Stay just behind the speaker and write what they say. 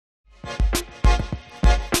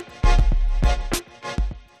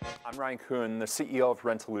I'm Ryan Coon, the CEO of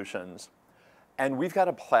Rentalutions, and we've got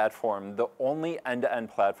a platform, the only end-to-end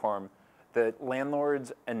platform that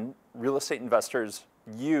landlords and real estate investors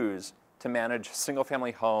use to manage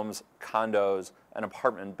single-family homes, condos, and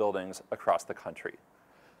apartment buildings across the country.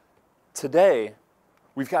 Today,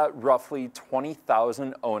 we've got roughly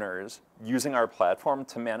 20,000 owners using our platform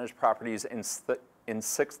to manage properties in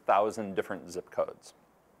 6,000 different zip codes.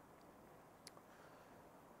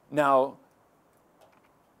 Now,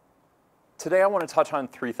 today I want to touch on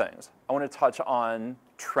three things. I want to touch on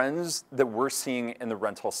trends that we're seeing in the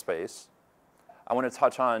rental space. I want to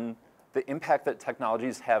touch on the impact that technology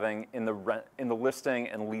is having in the listing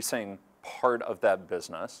and leasing part of that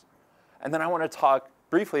business. And then I want to talk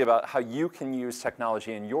briefly about how you can use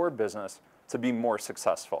technology in your business to be more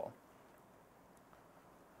successful.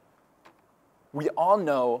 We all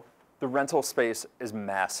know the rental space is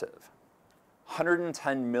massive.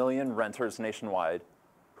 110 million renters nationwide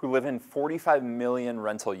who live in 45 million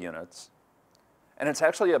rental units. And it's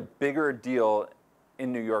actually a bigger deal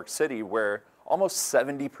in New York City, where almost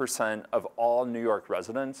 70% of all New York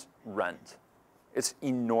residents rent. It's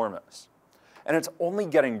enormous. And it's only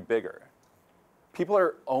getting bigger. People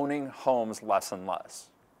are owning homes less and less.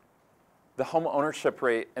 The home ownership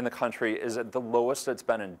rate in the country is at the lowest it's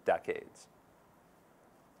been in decades.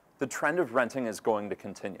 The trend of renting is going to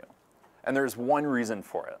continue. And there's one reason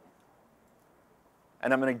for it.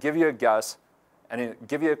 And I'm going to give you a guess and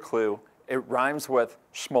give you a clue. It rhymes with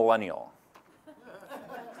schmillennial.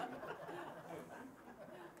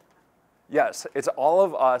 Yes, it's all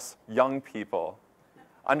of us young people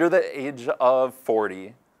under the age of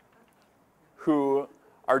 40 who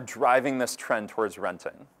are driving this trend towards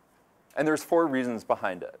renting. And there's 4 reasons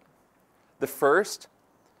behind it. The first,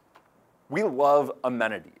 we love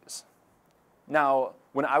amenities. Now,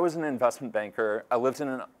 when I was an investment banker, I lived in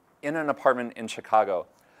an apartment in Chicago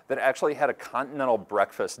that actually had a continental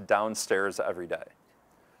breakfast downstairs every day.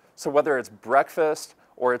 So whether it's breakfast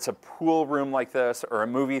or it's a pool room like this or a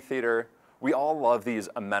movie theater, we all love these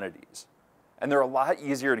amenities. And they're a lot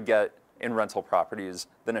easier to get in rental properties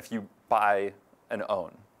than if you buy and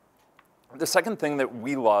own. The second thing that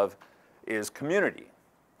we love is community.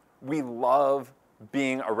 We love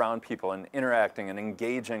being around people and interacting and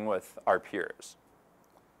engaging with our peers.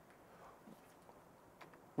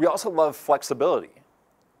 We also love flexibility.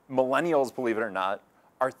 Millennials, believe it or not,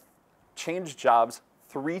 change jobs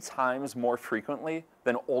 3 times more frequently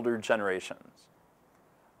than older generations.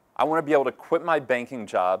 I want to be able to quit my banking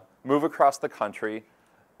job, move across the country,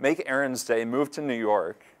 make errands day, move to New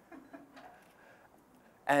York,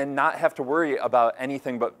 and not have to worry about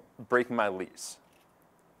anything but breaking my lease.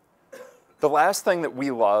 The last thing that we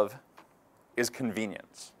love is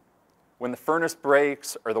convenience. When the furnace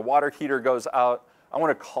breaks or the water heater goes out, I want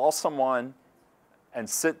to call someone and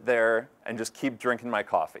sit there and just keep drinking my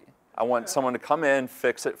coffee. I want someone to come in,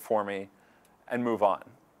 fix it for me, and move on.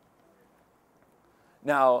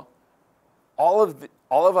 Now, all of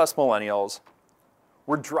us millennials,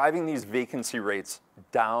 we're driving these vacancy rates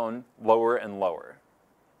down lower and lower.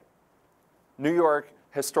 New York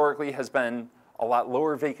historically has been a lot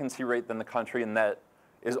lower vacancy rate than the country, and that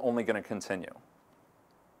is only going to continue.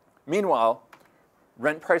 Meanwhile,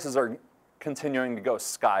 rent prices are continuing to go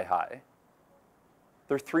sky high.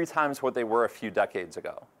 They're 3 times what they were a few decades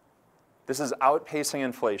ago. This is outpacing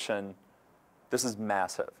inflation. This is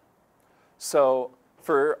massive. So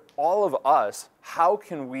for all of us, how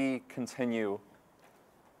can we continue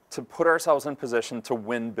to put ourselves in position to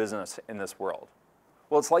win business in this world?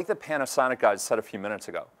 Well, it's like the Panasonic guys said a few minutes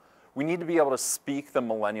ago. We need to be able to speak the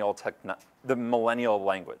millennial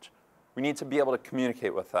language. We need to be able to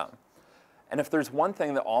communicate with them. And if there's one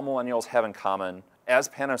thing that all millennials have in common, as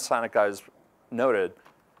Panasonic guys noted,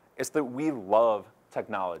 it's that we love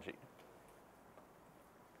technology.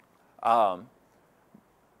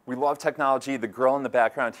 We love technology. The girl in the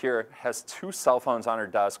background here has 2 cell phones on her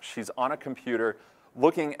desk. She's on a computer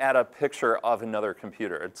looking at a picture of another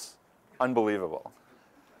computer. It's unbelievable.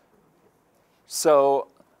 So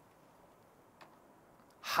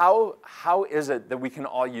how is it that we can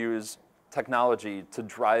all use technology to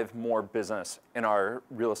drive more business in our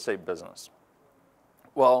real estate business?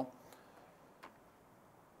 Well,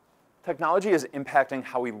 technology is impacting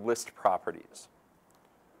how we list properties.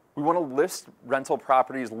 We want to list rental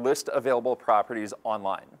properties, list available properties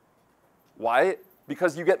online. Why?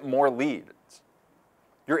 Because you get more leads.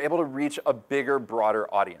 You're able to reach a bigger, broader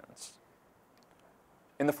audience.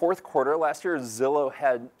 In the 4th quarter last year, Zillow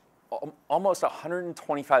had almost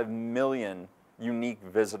 125 million unique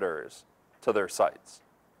visitors to their sites.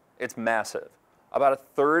 It's massive.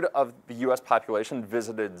 About 1/3 of the US population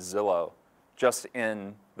visited Zillow just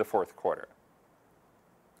in the fourth quarter.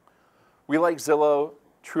 We like Zillow,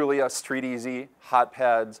 Trulia, StreetEasy,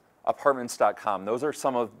 HotPads, Apartments.com. Those are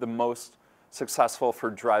some of the most successful for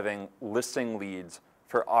driving listing leads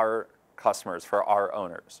for our customers, for our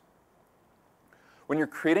owners. When you're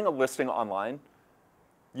creating a listing online,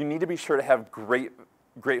 you need to be sure to have great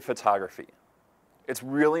photography. It's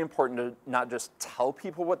really important to not just tell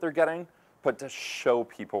people what they're getting, but to show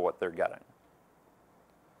people what they're getting.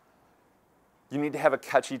 You need to have a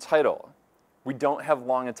catchy title. We don't have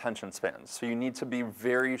long attention spans, so you need to be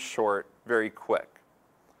very short, very quick.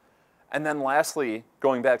 And then lastly,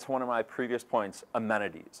 going back to one of my previous points,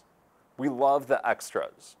 amenities. We love the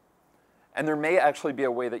extras. And there may actually be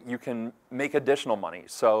a way that you can make additional money.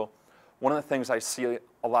 So one of the things I see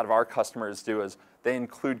a lot of our customers do is they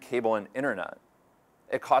include cable and internet.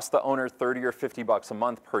 It costs the owner 30 or 50 bucks a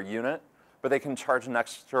month per unit, but they can charge an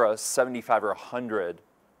extra 75 or 100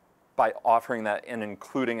 by offering that and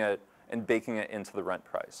including it and baking it into the rent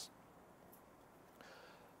price.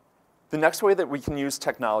 The next way that we can use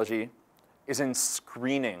technology is in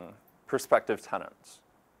screening prospective tenants.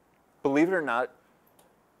 Believe it or not,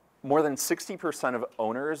 more than 60% of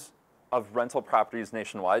owners of rental properties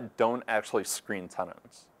nationwide don't actually screen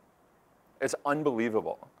tenants. It's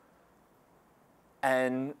unbelievable.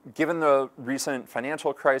 And given the recent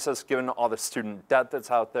financial crisis, given all the student debt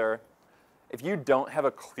that's out there, if you don't have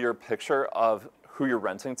a clear picture of who you're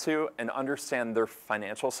renting to and understand their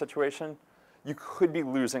financial situation, you could be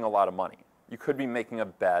losing a lot of money. You could be making a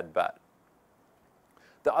bad bet.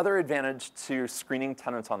 The other advantage to screening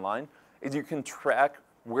tenants online is you can track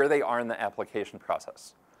where they are in the application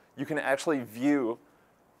process. You can actually view,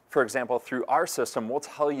 for example, through our system, we'll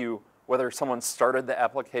tell you whether someone started the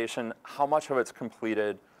application, how much of it's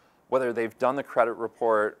completed, whether they've done the credit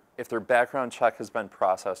report, if their background check has been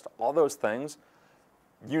processed, all those things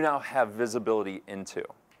you now have visibility into.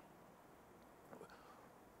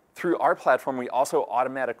 Through our platform, we also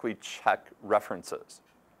automatically check references.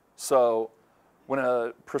 So when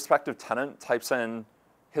a prospective tenant types in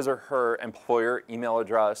his or her employer email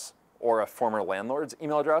address or a former landlord's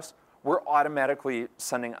email address, we're automatically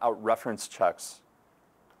sending out reference checks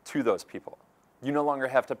to those people. You no longer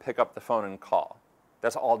have to pick up the phone and call.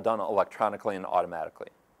 That's all done electronically and automatically.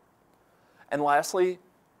 And lastly,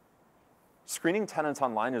 screening tenants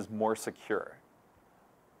online is more secure.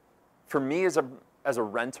 For me as a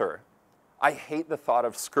renter, I hate the thought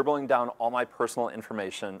of scribbling down all my personal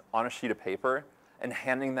information on a sheet of paper and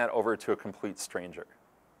handing that over to a complete stranger.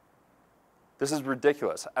 This is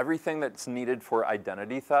ridiculous. Everything that's needed for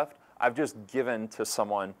identity theft, I've just given to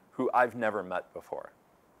someone who I've never met before.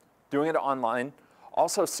 Doing it online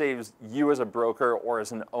also saves you as a broker or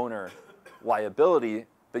as an owner liability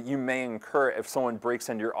that you may incur if someone breaks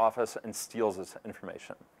into your office and steals this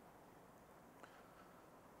information.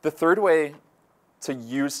 The third way to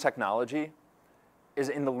use technology is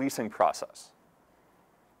in the leasing process.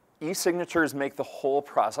 E-signatures make the whole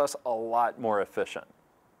process a lot more efficient.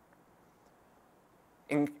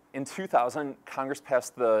 In 2000, Congress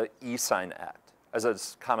passed the E-Sign Act, as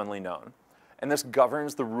it's commonly known. And this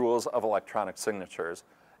governs the rules of electronic signatures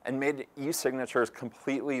and made e-signatures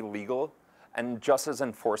completely legal and just as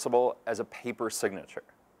enforceable as a paper signature.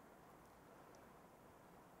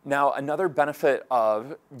 Now, another benefit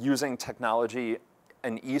of using technology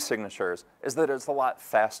and e-signatures is that it's a lot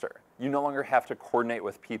faster. You no longer have to coordinate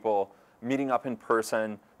with people, meeting up in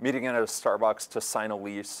person, meeting at a Starbucks to sign a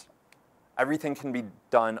lease. Everything can be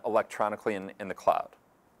done electronically in the cloud.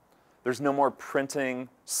 There's no more printing,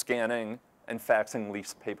 scanning, and faxing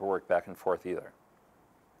lease paperwork back and forth either.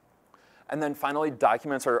 And then finally,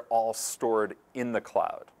 documents are all stored in the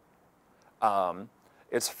cloud.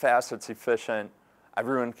 It's fast, it's efficient,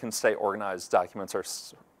 everyone can stay organized, documents are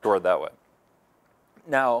stored that way.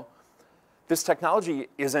 Now, this technology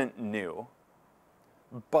isn't new,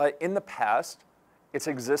 but in the past, it's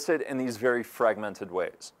existed in these very fragmented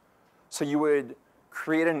ways. So you would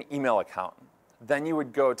create an email account, then you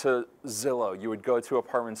would go to Zillow, you would go to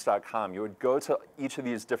Apartments.com, you would go to each of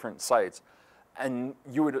these different sites, and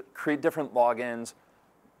you would create different logins,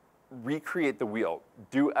 recreate the wheel,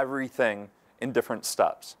 do everything in different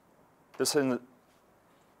steps. This isn't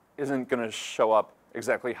going to show up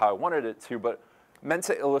exactly how I wanted it to, but meant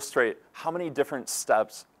to illustrate how many different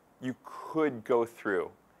steps you could go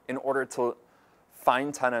through in order to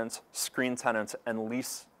find tenants, screen tenants, and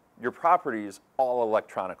lease your properties all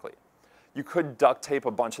electronically. You could duct tape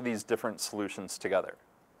a bunch of these different solutions together.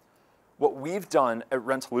 What we've done at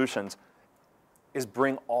Rentalutions is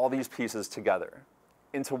bring all these pieces together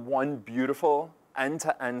into one beautiful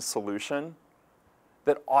end-to-end solution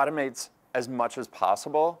that automates as much as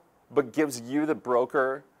possible but gives you, the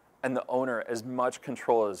broker and the owner, as much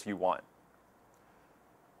control as you want.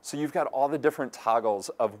 So you've got all the different toggles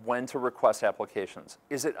of when to request applications.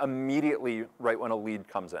 Is it immediately right when a lead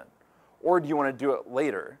comes in? Or do you want to do it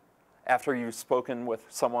later after you've spoken with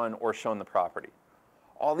someone or shown the property?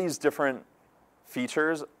 All these different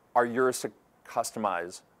features are yours to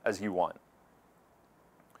customize as you want.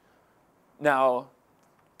 Now,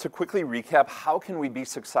 to quickly recap, how can we be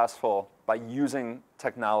successful by using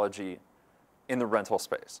technology in the rental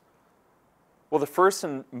space? Well, the first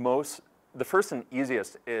and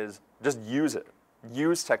easiest is just use it.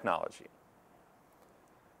 Use technology.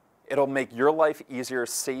 It'll make your life easier,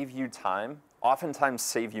 save you time, oftentimes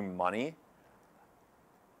save you money.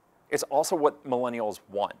 It's also what millennials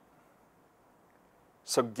want.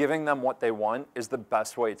 So giving them what they want is the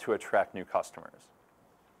best way to attract new customers.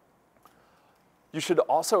 You should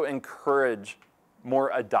also encourage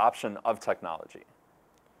more adoption of technology.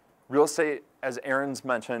 Real estate, as Aaron's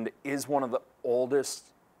mentioned, is one of the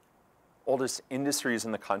oldest industries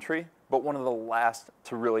in the country, but one of the last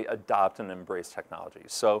to really adopt and embrace technology.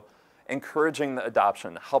 So encouraging the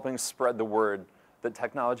adoption, helping spread the word that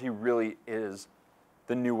technology really is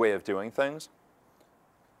the new way of doing things.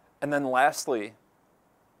 And then lastly,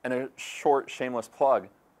 and a short shameless plug,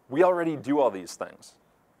 we already do all these things.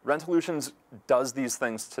 Rentalutions does these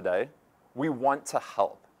things today. We want to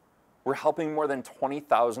help. We're helping more than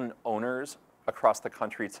 20,000 owners across the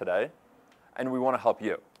country today, and we want to help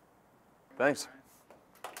you. Thanks.